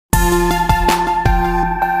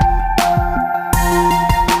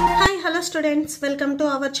students, welcome to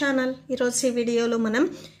our channel. Ee video lo manam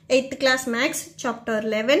 8th class maths chapter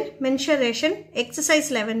 11 mensuration exercise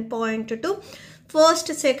 11.2 first,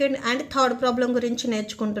 second and third problem గురించి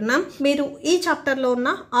నేర్చుకుంటున్నాం. మీరు ఈ chapter లో ఉన్న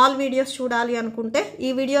all videos చూడాలి అనుకుంటే ఈ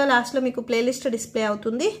వీడియో లాస్ట్ లో మీకు ప్లేలిస్ట్ డిస్ప్లే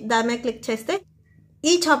అవుతుంది. దాని మీద క్లిక్ చేస్తే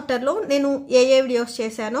ఈ చాప్టర్ లో నేను ఏ వీడియోస్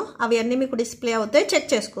చేశానో అవి అన్ని మీకు డిస్ప్లే అవుతాయి,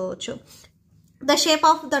 చెక్ చేసుకోవచ్చు. The shape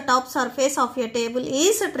of the top surface of a table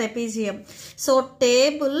is trapezium. So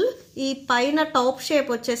table ఈ పైన టాప్ షేప్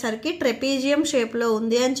వచ్చేసరికి ట్రెపీజియం షేప్ లో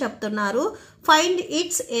ఉంది అని చెప్తున్నారు. Find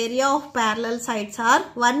its area of parallel sides are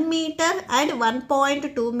 1 meter and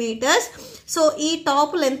 1.2 meters. So ఈ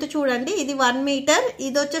టాప్ లెంత్ చూడండి, ఇది 1 మీటర్,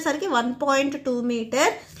 ఇది వచ్చేసరికి 1.2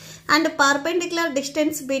 metre and perpendicular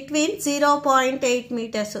distance between 0.8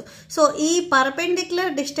 meters. So ఈ perpendicular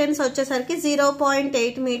distance వచ్చేసరికి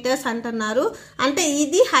 0.8 meters అంటున్నారు, అంటే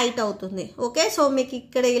ఇది హైట్ అవుతుంది. ఓకే, సో మీకు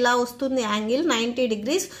ఇక్కడ ఇలా వస్తుంది యాంగిల్ 90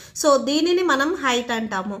 degrees. సో దీనిని మనం హైట్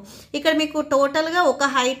అంటాము. ఇక్కడ మీకు టోటల్ గా ఒక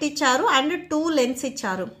హైట్ ఇచ్చారు అండ్ 2 లెంత్స్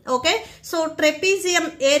ఇచ్చారు. Okay, so trapezium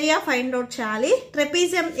area find out చేయాలి.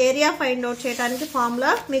 ట్రెపీజియం ఏరియా ఫైండ్ అవుట్ చేయడానికి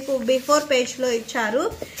ఫార్ములా మీకు బిఫోర్ పేజ్ లో ఇచ్చారు.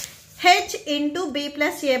 h into b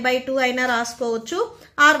plus a by 2 అయినా రాసుకోవచ్చు,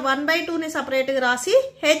 ఆర్ 1/2 ని సపరేట్ గా రాసి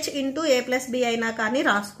h into a plus b అయినా కానీ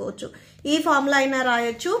రాసుకోవచ్చు. ఈ ఫార్ములా అయినా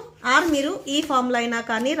రాయొచ్చు, ఆర్ మీరు ఈ ఫార్ములా అయినా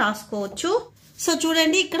కానీ రాసుకోవచ్చు. సో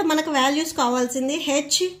చూడండి, ఇక్కడ మనకు వాల్యూస్ కావాల్సింది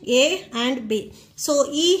h, a and b. So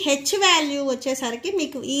ఈ h వాల్యూ వచ్చేసరికి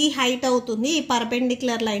మీకు ఈ హైట్ అవుతుంది, ఈ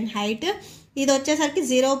పర్పెండిక్యులర్ లైన్ హైట్. ఇది వచ్చేసరికి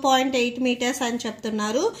 0.8 మీటర్స్ అని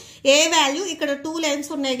చెప్తున్నారు. ఏ వాల్యూ ఇక్కడ 2 లెన్స్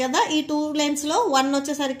ఉన్నాయి కదా, ఈ 2 లెన్స్ లో 1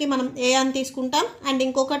 వచ్చేసరికి మనం ఏ అని తీసుకుంటాం అండ్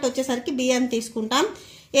ఇంకొకటి వచ్చేసరికి బి అని తీసుకుంటాం.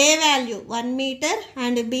 ఏ value 1 metre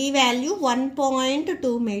and B value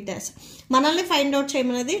 1.2 metres. మనల్ని find out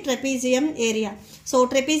చేయమన్నది trapezium area. So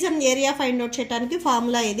trapezium area find out చేయడానికి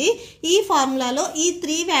ఫార్ములా ఇది. ఈ ఫార్ములాలో ఈ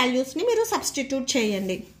 3 వాల్యూస్ ని మీరు సబ్స్టిట్యూట్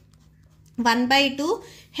చేయండి. 1/2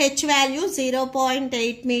 h value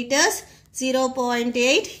 0.8 metres,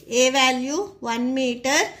 0.8 a value 1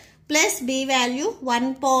 meter plus b value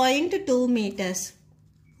 1.2 meters.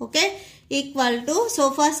 Okay, equal to, so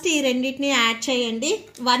first ఈ రెండింటిని యాడ్ చేయండి.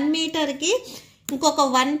 1 మీటర్ కి ఇంకొక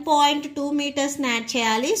 1.2 మీటర్స్ ని యాడ్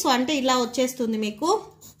చేయాలి. సో అంటే ఇలా వచ్చేస్తుంది మీకు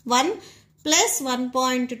 1 ప్లస్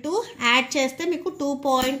 1.2 యాడ్ చేస్తే మీకు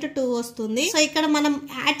 2.2 వస్తుంది. సో ఇక్కడ మనం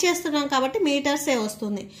యాడ్ చేస్తున్నాం కాబట్టి మీటర్సే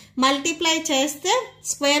వస్తుంది. మల్టిప్లై చేస్తే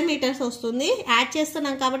స్క్వేర్ మీటర్స్ వస్తుంది. యాడ్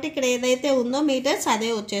చేస్తున్నాం కాబట్టి ఇక్కడ ఏదైతే ఉందో మీటర్స్ అదే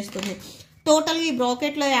వచ్చేస్తుంది. టోటల్ ఈ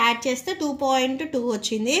బ్రాకెట్ లో యాడ్ చేస్తే 2.2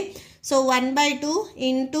 వచ్చింది. So 1/2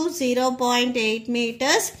 into 0.8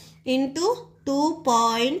 metres into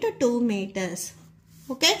 2.2 metres.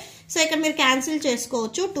 Okay, so ఇక్కడ మీరు క్యాన్సిల్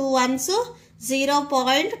చేసుకోవచ్చు. 2 1s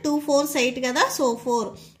 0.248 కదా, so 4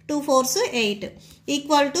 2 4s 8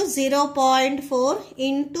 equal to 0.4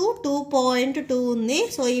 into 2.2 ఉంది.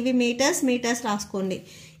 సో ఇవి మీటర్స్ రాసుకోండి.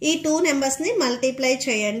 ఈ 2 నెంబర్స్ ని మల్టిప్లై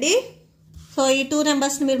చేయండి. సో ఈ 2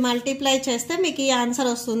 నెంబర్స్ ని మీరు మల్టిప్లై చేస్తే మీకు ఈ ఆన్సర్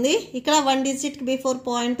వస్తుంది. ఇక్కడ 1 డిజిట్ బిఫోర్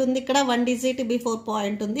పాయింట్ ఉంది, ఇక్కడ 1 డిజిట్ బిఫోర్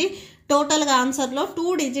పాయింట్ ఉంది. టోటల్ గా ఆన్సర్ లో 2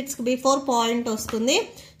 డిజిట్స్ బిఫోర్ పాయింట్ వస్తుంది.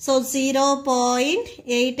 సో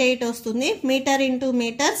 0.88 వస్తుంది. Metre into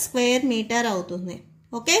metre square metre అవుతుంది.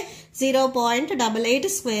 Okay, 0.88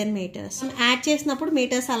 square metres. యాడ్ చేసినప్పుడు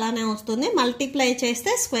మీటర్స్ అలానే వస్తుంది, మల్టిప్లై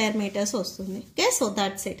చేస్తే స్క్వేర్ మీటర్స్ వస్తుంది. Okay, so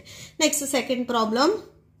that's it. Next second problem.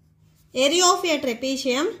 Area of A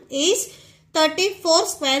trapezium is 34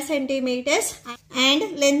 square centimeters and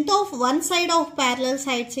length of one side of parallel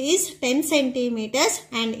sides is 10 centimeters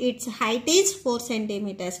and its height is 4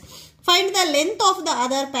 centimeters. Find the length of the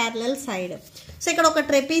other parallel side. So ఇక్కడ ఒక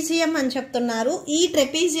trapezium అని చెప్తున్నారు. ఈ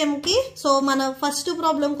trapezium కి so మన first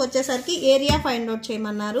problem కి వచ్చేసరికి area find out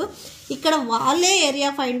చేయమన్నారు. ఇక్కడ వాళ్ళే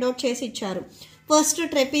ఏరియా ఫైండ్ అవుట్ చేసి ఇచ్చారు. ఫస్ట్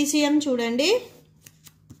ట్రెపీజియం చూడండి.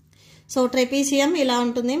 సో ట్రెపీజియం ఇలా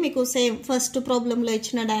ఉంటుంది, మీకు సేమ్ ఫస్ట్ ప్రాబ్లంలో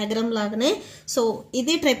ఇచ్చిన డయాగ్రామ్ లాగానే. సో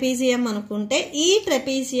ఇది ట్రెపీజియం అనుకుంటే ఈ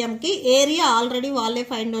ట్రెపీజియం కి ఏరియా ఆల్రెడీ వాళ్ళే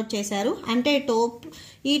ఫైండ్ అవుట్ చేశారు. అంటే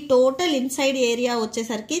ఈ టోటల్ ఇన్సైడ్ ఏరియా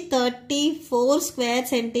వచ్చేసరికి 34 స్క్వేర్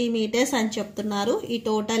సెంటీమీటర్స్ అని చెప్తున్నారు ఈ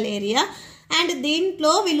టోటల్ ఏరియా. అండ్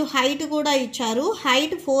దీంట్లో వీళ్ళు హైట్ కూడా ఇచ్చారు.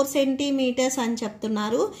 హైట్ 4 సెంటీమీటర్స్ అని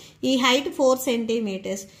చెప్తున్నారు. ఈ హైట్ 4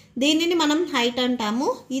 సెంటీమీటర్స్, దీనిని మనం హైట్ అంటాము.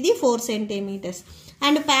 ఇది 4 సెంటీమీటర్స్.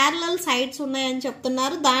 అండ్ ప్యారలల్ సైడ్స్ ఉన్నాయని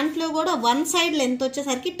చెప్తున్నారు. దాంట్లో కూడా వన్ సైడ్ లెంత్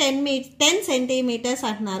వచ్చేసరికి 10 సెంటీమీటర్స్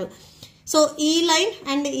అంటున్నారు. సో ఈ లైన్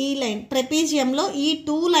అండ్ ఈ లైన్ ట్రెపీజియంలో ఈ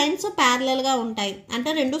 2 లైన్స్ ప్యారలల్ గా ఉంటాయి, అంటే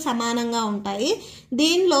 2 సమానంగా ఉంటాయి.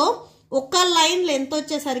 దీనిలో ఒక లైన్ లెంత్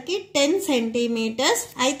వచ్చేసరికి 10 సెంటీమీటర్స్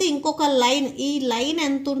అయితే ఇంకొక లైన్, ఈ లైన్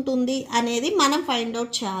ఎంత ఉంటుంది అనేది మనం ఫైండ్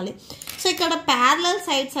అవుట్ చేయాలి. సో ఇక్కడ ప్యారలల్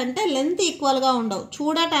సైడ్స్ అంటే లెంత్ ఈక్వల్గా ఉండవు,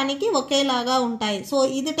 చూడటానికి ఒకేలాగా ఉంటాయి. సో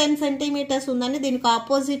ఇది 10 సెంటీమీటర్స్ ఉందని దీనికి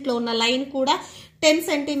ఆపోజిట్లో ఉన్న లైన్ కూడా 10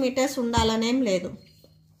 సెంటీమీటర్స్ ఉండాలనేం లేదు.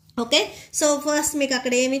 ఓకే, సో ఫస్ట్ మీకు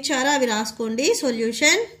అక్కడ ఏమి ఇచ్చారో అవి రాసుకోండి.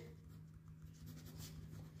 Solution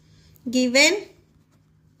given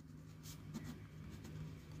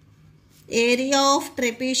area of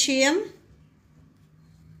ట్రెపీషియం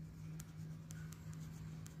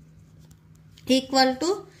equal to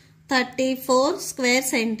 34 square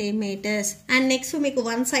centimetres. And next మీకు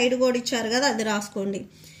వన్ సైడ్ కూడా ఇచ్చారు కదా, అది రాసుకోండి.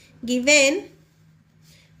 Given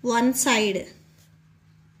one side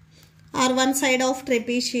are one side of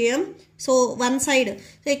ట్రెపీషియం. So one side,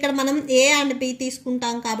 so ఇక్కడ మనం ఏ అండ్ బి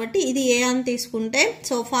తీసుకుంటాం కాబట్టి ఇది ఏ అని తీసుకుంటే,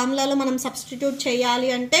 సో ఫార్ములాలో మనం సబ్స్టిట్యూట్ చేయాలి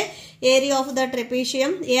అంటే area of the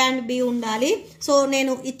ట్రెపీషియం A and B ఉండాలి. సో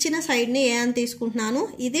నేను ఇచ్చిన సైడ్ని ఏ అని తీసుకుంటున్నాను,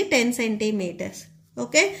 ఇది 10 సెంటీమీటర్స్.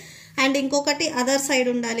 ఓకే, అండ్ ఇంకొకటి అదర్ సైడ్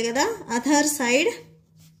ఉండాలి కదా, అదర్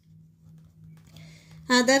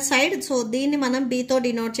సైడ్. సో దీన్ని మనం బీతో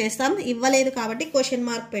డినోట్ చేస్తాం, ఇవ్వలేదు కాబట్టి క్వశ్చన్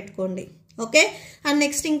మార్క్ పెట్టుకోండి. ఓకే, అండ్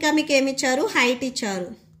నెక్స్ట్ ఇంకా మీకు ఏమి ఇచ్చారు, హైట్ ఇచ్చారు.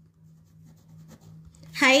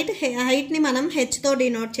 హైట్ని మనం హెచ్తో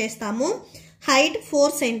డినోట్ చేస్తాము. Height 4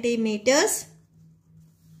 centimetres.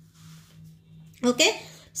 ఓకే,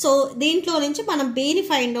 సో దీంట్లో నుంచి మనం బీని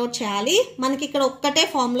ఫైండ్ అవుట్ చేయాలి. మనకి ఇక్కడ ఒక్కటే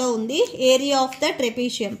ఫార్ములా ఉంది, ఏరియా ఆఫ్ ద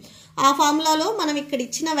ట్రెపీషియం. ఆ ఫార్ములాలో మనం ఇక్కడ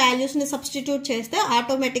ఇచ్చిన వాల్యూస్ని సబ్స్టిట్యూట్ చేస్తే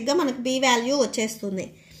ఆటోమేటిక్గా మనకు బి వాల్యూ వచ్చేస్తుంది.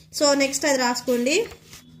 సో నెక్స్ట్ అది రాసుకోండి.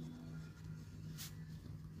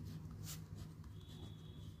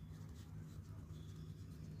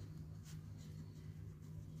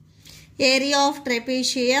 Area of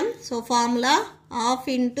ట్రెపీషియం, so formula half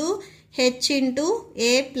into H into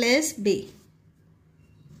A plus B.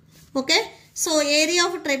 Okay, so area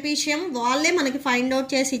of ట్రెపీషియం వాళ్ళే మనకి ఫైండ్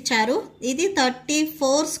అవుట్ చేసి ఇచ్చారు. ఇది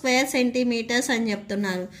 34 స్క్వేర్ సెంటీమీటర్స్ అని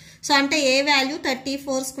చెప్తున్నారు. సో అంటే ఏ వాల్యూ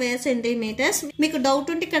 34 స్క్వేర్ సెంటీమీటర్స్. మీకు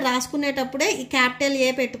డౌట్ ఉంటే ఇక్కడ రాసుకునేటప్పుడే ఈ క్యాపిటల్ ఏ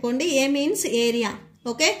పెట్టుకోండి, ఏ means area.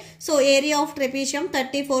 Okay, so area of ట్రెపీషియం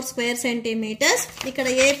 34 square centimetres. ఇక్కడ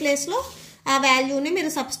ఏ ప్లేస్లో ఆ వాల్యూని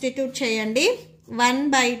మీరు సబ్స్టిట్యూట్ చేయండి.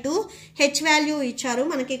 1/2 హెచ్ వాల్యూ ఇచ్చారు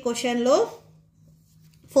మనకి క్వశ్చన్లో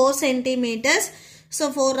 4 centimetres. So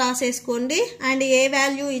 4 రాసేసుకోండి. And A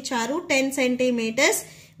value ఇచ్చారు 10 సెంటీమీటర్స్.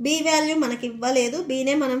 బి వాల్యూ మనకి ఇవ్వలేదు,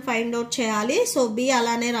 బీనే మనం ఫైండ్ అవుట్ చేయాలి. సో బి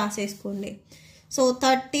అలానే రాసేసుకోండి. So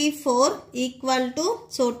 34 equal to,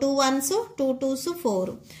 so 2 1s 2 2s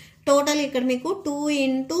 4. Total ఇక్కడ మీకు 2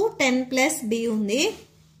 ఇంటూ 10 ప్లస్ బి ఉంది.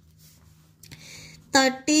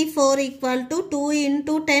 34 ఈక్వల్ టు 2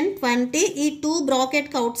 ఇంటూ 10 20. ఈ 2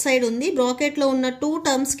 బ్రాకెట్కి అవుట్ సైడ్ ఉంది, బ్రాకెట్లో ఉన్న 2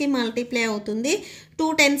 టర్మ్స్కి మల్టిప్లై అవుతుంది. 2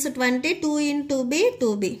 10s 20, 2 into B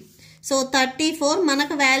 2b. So 34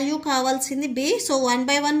 మనకు వాల్యూ కావాల్సింది బి. సో 1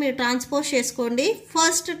 by 1 మీరు ట్రాన్స్పోజ్ చేసుకోండి.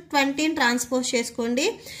 ఫస్ట్ 20ని ట్రాన్స్పోజ్ చేసుకోండి.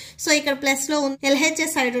 సో ఇక్కడ ప్లస్లో ఉంది,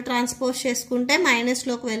 ఎల్హెచ్ఎస్ సైడ్ ట్రాన్స్పోజ్ చేసుకుంటే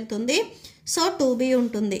మైనస్లోకి వెళ్తుంది. సో 2b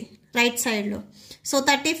ఉంటుంది రైట్ సైడ్లో. సో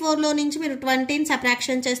 34లో నుంచి మీరు 20ని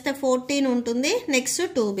సబ్ట్రాక్షన్ చేస్తే 14 ఉంటుంది. Next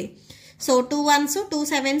 2b. So 2 1s 2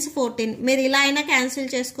 7s 14. మీరు ఇలా అయినా క్యాన్సిల్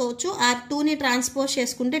చేసుకోవచ్చు, ఆర్ 2ని ట్రాన్స్పోజ్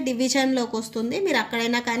చేసుకుంటే డివిజన్లోకి వస్తుంది, మీరు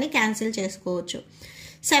అక్కడైనా కానీ క్యాన్సిల్ చేసుకోవచ్చు.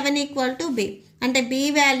 7 ఈక్వల్ టు బి, అంటే బి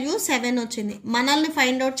వాల్యూ 7 వచ్చింది. మనల్ని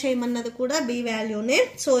ఫైండ్ అవుట్ చేయమన్నది కూడా బి వాల్యూనే.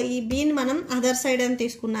 సో ఈ బిని మనం అదర్ సైడ్ అని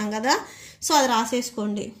తీసుకున్నాం కదా, సో అది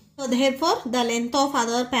రాసేసుకోండి. So therefore the length of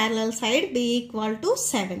other parallel side b equal to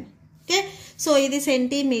 7. Okay, so ఇది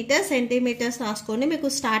సెంటీమీటర్స్ రాసుకోండి. మీకు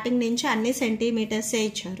స్టార్టింగ్ నుంచి అన్ని సెంటీమీటర్సే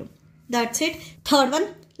ఇచ్చారు. That's it. Third one,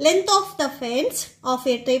 length of the fence of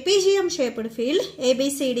A trapezium shaped field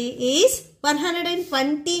ABCD is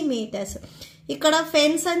 120 meters. ఇక్కడ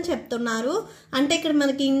fence అని చెప్తున్నారు, అంటే ఇక్కడ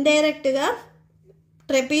మనకి ఇండైరెక్ట్గా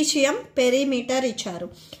ట్రెపీషియం పెరిమీటర్ ఇచ్చారు.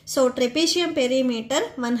 So ట్రెపీషియం perimeter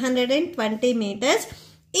 120 meters.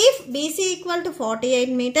 If BC equal to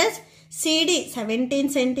 48 meters, CD 17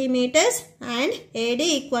 centimeters and AD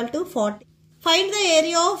equal to 40. Find the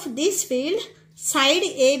area of this field. Side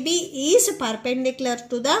AB is perpendicular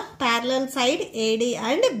to the parallel side AD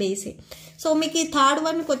and BC. So మీకు ఈ third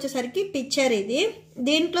వన్కి వచ్చేసరికి picture ఇది.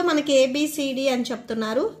 దీంట్లో మనకి A B C D అని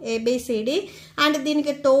చెప్తున్నారు, A B C D. And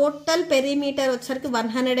దీనికి టోటల్ పెరిమీటర్ వచ్చేసరికి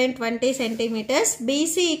 120 centimeters.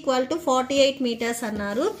 BC equal to 48 meters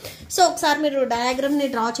అన్నారు. సో ఒకసారి మీరు డయాగ్రామ్ని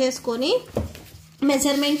డ్రా చేసుకొని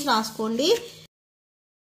మెజర్మెంట్స్ రాసుకోండి.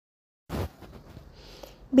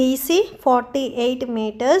 BC 48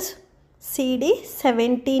 meters, CD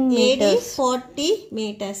 17 meters, 40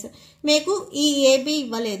 meters. మీకు ఈ ఏబి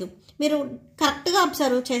ఇవ్వలేదు, మీరు కరెక్ట్గా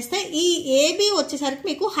అబ్జర్వ్ చేస్తే ఈ ఏబి వచ్చేసరికి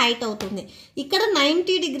మీకు హైట్ అవుతుంది. ఇక్కడ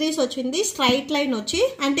 90 degrees వచ్చింది స్ట్రైట్ లైన్ వచ్చి,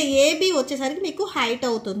 అంటే ఏబి వచ్చేసరికి మీకు హైట్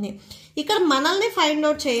అవుతుంది. ఇక్కడ మనల్ని find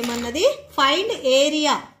out చేయమన్నది find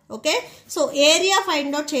area. Okay. So area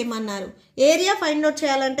find out చేయమన్నారు. ఏరియా ఫైండ్ అవుట్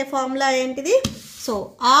చేయాలంటే ఫార్ములా ఏంటిది? So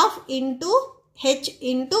half into H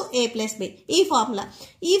into ఏ ప్లస్ బి. ఈ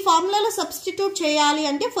ఫార్ములాలో సబ్స్టిట్యూట్ చేయాలి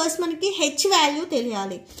అంటే ఫస్ట్ మనకి హెచ్ వాల్యూ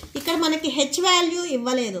తెలియాలి. ఇక్కడ మనకి హెచ్ వాల్యూ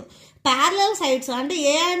ఇవ్వలేదు. ప్యారలల్ సైడ్స్ అంటే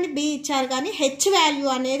ఏ అండ్ బి ఇచ్చారు కానీ హెచ్ వాల్యూ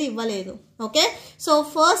అనేది ఇవ్వలేదు. ఓకే. సో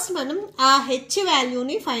ఫస్ట్ మనం ఆ హెచ్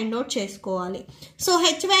వాల్యూని ఫైండ్ అవుట్ చేసుకోవాలి. సో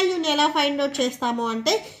హెచ్ వాల్యూని ఎలా ఫైండ్ అవుట్ చేస్తాము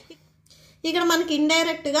అంటే ఇక్కడ మనకి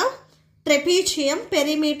ఇండైరెక్ట్గా ట్రెపీజియం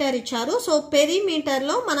పెరిమీటర్ ఇచ్చారు. సో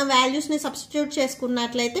పెరిమీటర్లో మన వాల్యూస్ని సబ్స్టిట్యూట్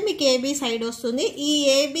చేసుకున్నట్లయితే మీకు ఏబీ సైడ్ వస్తుంది. ఈ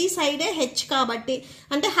ఏబీ సైడే హెచ్ కాబట్టి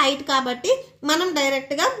అంటే హైట్ కాబట్టి మనం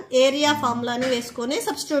డైరెక్ట్గా ఏరియా ఫార్ములాని వేసుకొని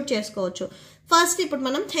సబ్స్టిట్యూట్ చేసుకోవచ్చు. ఫస్ట్ ఇప్పుడు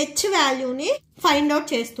మనం హెచ్ వాల్యూని ఫైండ్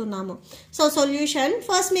అవుట్ చేస్తున్నాము. సో సొల్యూషన్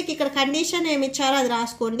ఫస్ట్ మీకు ఇక్కడ కండిషన్ ఏమి ఇచ్చారో అది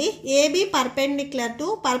రాసుకోండి. AB perpendicular to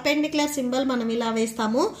perpendicular symbol మనం ఇలా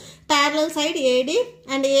వేస్తాము. Parallel side AD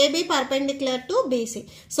and AB perpendicular to BC.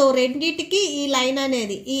 So రెండింటికి ఈ లైన్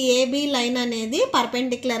అనేది ఈ ఏబీ లైన్ అనేది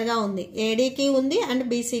పర్పెండిక్యులర్ గా ఉంది. ఏడీకి ఉంది అండ్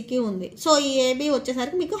బీసీకి ఉంది. సో ఈ ఏబీ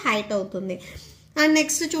వచ్చేసరికి మీకు హైట్ అవుతుంది. అండ్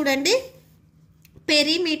నెక్స్ట్ చూడండి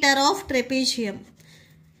perimeter of trapezium.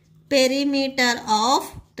 Perimeter of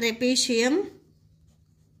trapezium.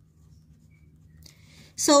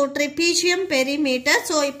 So trapezium perimeter.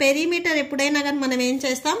 So ఈ పెరిమీటర్ ఎప్పుడైనా కానీ మనం ఏం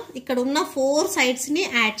చేస్తాం, ఇక్కడ ఉన్న 4 సైడ్స్ని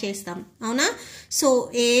యాడ్ చేస్తాం, అవునా? సో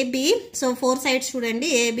ఏబి, సో 4 సైడ్స్ చూడండి,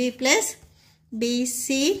 AB plus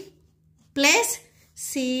BC plus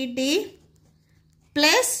CD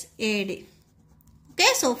plus AD. Okay.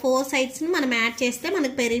 So 4 సైడ్స్ని మనం యాడ్ చేస్తే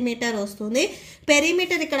మనకు పెరిమీటర్ వస్తుంది.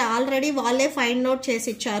 పెరిమీటర్ ఇక్కడ ఆల్రెడీ వాళ్ళే ఫైండ్ అవుట్ చేసి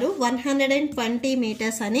ఇచ్చారు 120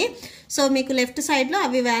 మీటర్స్ అని. సో మీకు లెఫ్ట్ సైడ్లో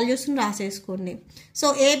అవి వాల్యూస్ని రాసేసుకోండి. సో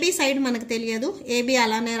ఏబీ సైడ్ మనకు తెలియదు, ఏబీ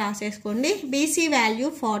అలానే రాసేసుకోండి. BC value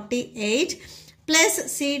 48 plus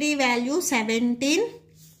CD value 17,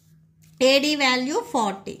 AD value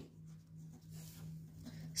 40.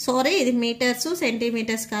 Sorry, ఇది మీటర్స్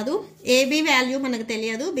సెంటీమీటర్స్ కాదు. ఏబీ వాల్యూ మనకు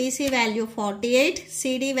తెలియదు, BC value 48,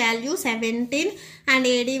 CD value 17 and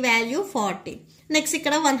AD value 40. Next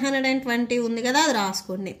ఇక్కడ 120 ఉంది కదా, అది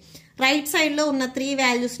రాసుకోండి. రైట్ సైడ్లో ఉన్న 3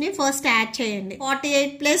 వాల్యూస్ని ఫస్ట్ యాడ్ చేయండి.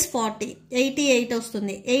 48 ప్లస్ 40 88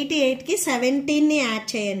 వస్తుంది. 88కి 17ని యాడ్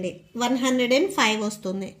చేయండి, 105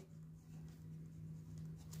 వస్తుంది.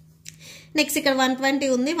 నెక్స్ట్ ఇక్కడ 120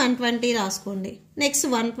 ఉంది, 120 రాసుకోండి. నెక్స్ట్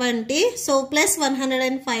 120, సో ప్లస్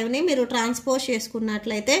 105ని మీరు ట్రాన్స్పోజ్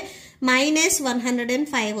చేసుకున్నట్లయితే మైనస్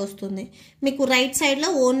 105 వస్తుంది. మీకు రైట్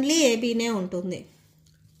సైడ్లో ఓన్లీ ఏబీనే ఉంటుంది.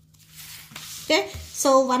 ఓకే.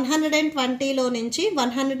 సో 120లో నుంచి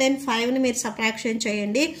 105ని మీరు సబ్ట్రాక్షన్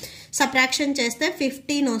చేయండి. సబ్ట్రాక్షన్ చేస్తే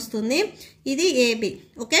 15 వస్తుంది. ఇది AB.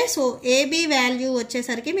 Okay. So AB value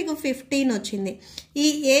వచ్చేసరికి మీకు 15 వచ్చింది. ఈ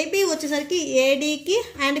ఏబీ వచ్చేసరికి ఏడీకి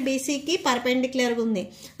అండ్ బీసీకి పర్పెండిక్యులర్గా ఉంది,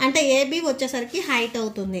 అంటే ఏబీ వచ్చేసరికి హైట్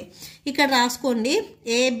అవుతుంది. ఇక్కడ రాసుకోండి,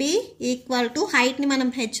 ఏబీ ఈక్వల్ టు హైట్ని మనం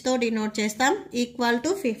హెచ్తో డినోట్ చేస్తాం, ఈక్వల్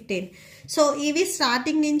టు 15. సో ఇవి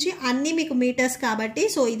స్టార్టింగ్ నుంచి అన్ని మీకు మీటర్స్ కాబట్టి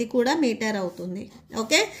సో ఇది కూడా మీటర్ అవుతుంది.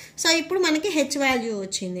 ఓకే. సో ఇప్పుడు మనకి హెచ్ వాల్యూ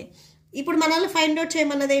వచ్చింది. ఇప్పుడు మనల్ని ఫైండ్ అవుట్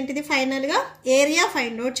చేయమన్నది ఏంటిది? ఫైనల్గా ఏరియా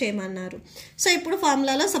ఫైండ్ అవుట్ చేయమన్నారు. సో ఇప్పుడు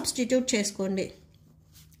ఫార్ములాలో సబ్స్టిట్యూట్ చేసుకోండి.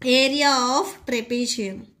 Area of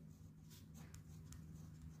trapezium.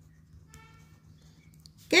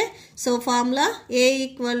 Okay. So formula A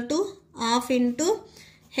equal to half into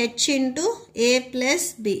H into A plus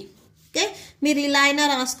B. Okay. మీరు ఇలా అయినా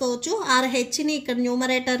రాసుకోవచ్చు, ఆర్ హెచ్ని ఇక్కడ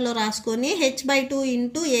న్యూమరేటర్లో రాసుకొని h/2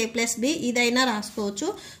 ఇంటూ ఏ ప్లస్ బి ఇదైనా రాసుకోవచ్చు.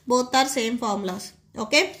 Both are same formulas.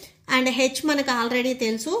 Okay. And H మనకు ఆల్రెడీ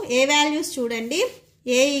తెలుసు. ఏ వాల్యూస్ చూడండి,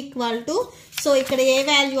 ఏ ఈక్వల్ టు, సో ఇక్కడ ఏ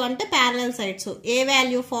వాల్యూ అంటే parallel sides, A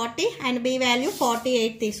value 40 and B value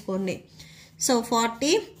 48 తీసుకోండి. So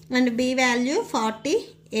 40 and B value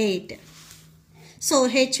 48. So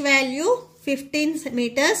H value 15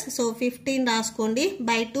 metres. So 15 రాసుకోండి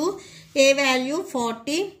by 2. A value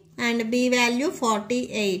 40 and B value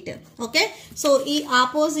 48. Okay. So ఈ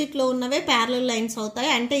ఆపోజిట్లో ఉన్నవే ప్యారలల్ లైన్స్ అవుతాయి,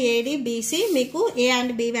 అంటే ఏడి బీసీ మీకు ఏ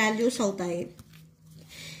అండ్ బి వాల్యూస్ అవుతాయి.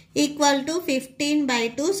 Equal to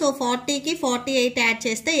 15/2. So 40కి 48 add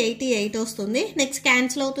చేస్తే 88 వస్తుంది. నెక్స్ట్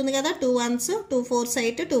క్యాన్సిల్ అవుతుంది కదా, 2 1s 2 4s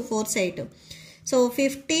 8 2 4s 8. So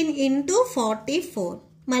 15 into 44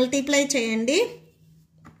 multiply చేయండి.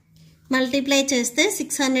 మల్టిప్లై చేస్తే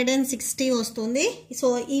 660 వస్తుంది. సో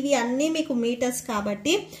ఇవి అన్నీ మీకు మీటర్స్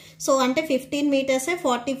కాబట్టి, సో అంటే 15 మీటర్సే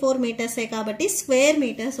 44 మీటర్సే కాబట్టి స్క్వేర్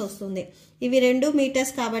మీటర్స్ వస్తుంది. ఇవి 2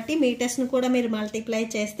 మీటర్స్ కాబట్టి మీటర్స్ను కూడా మీరు మల్టిప్లై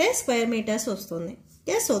చేస్తే స్క్వేర్ మీటర్స్ వస్తుంది.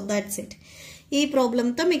 ఓకే. So that's it. ఈ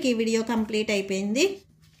ప్రాబ్లంతో మీకు ఈ వీడియో కంప్లీట్ అయిపోయింది.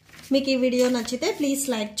 మీకు ఈ వీడియో నచ్చితే ప్లీజ్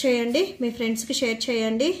లైక్ చేయండి, మీ ఫ్రెండ్స్కి షేర్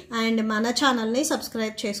చేయండి అండ్ మన ఛానల్ని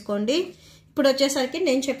సబ్స్క్రైబ్ చేసుకోండి. ఇప్పుడు వచ్చేసరికి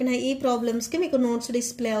నేను చెప్పిన ఈ ప్రాబ్లమ్స్కి మీకు నోట్స్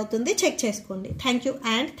డిస్ప్లే అవుతుంది, చెక్ చేసుకోండి. Thank you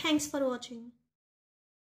and thanks for watching.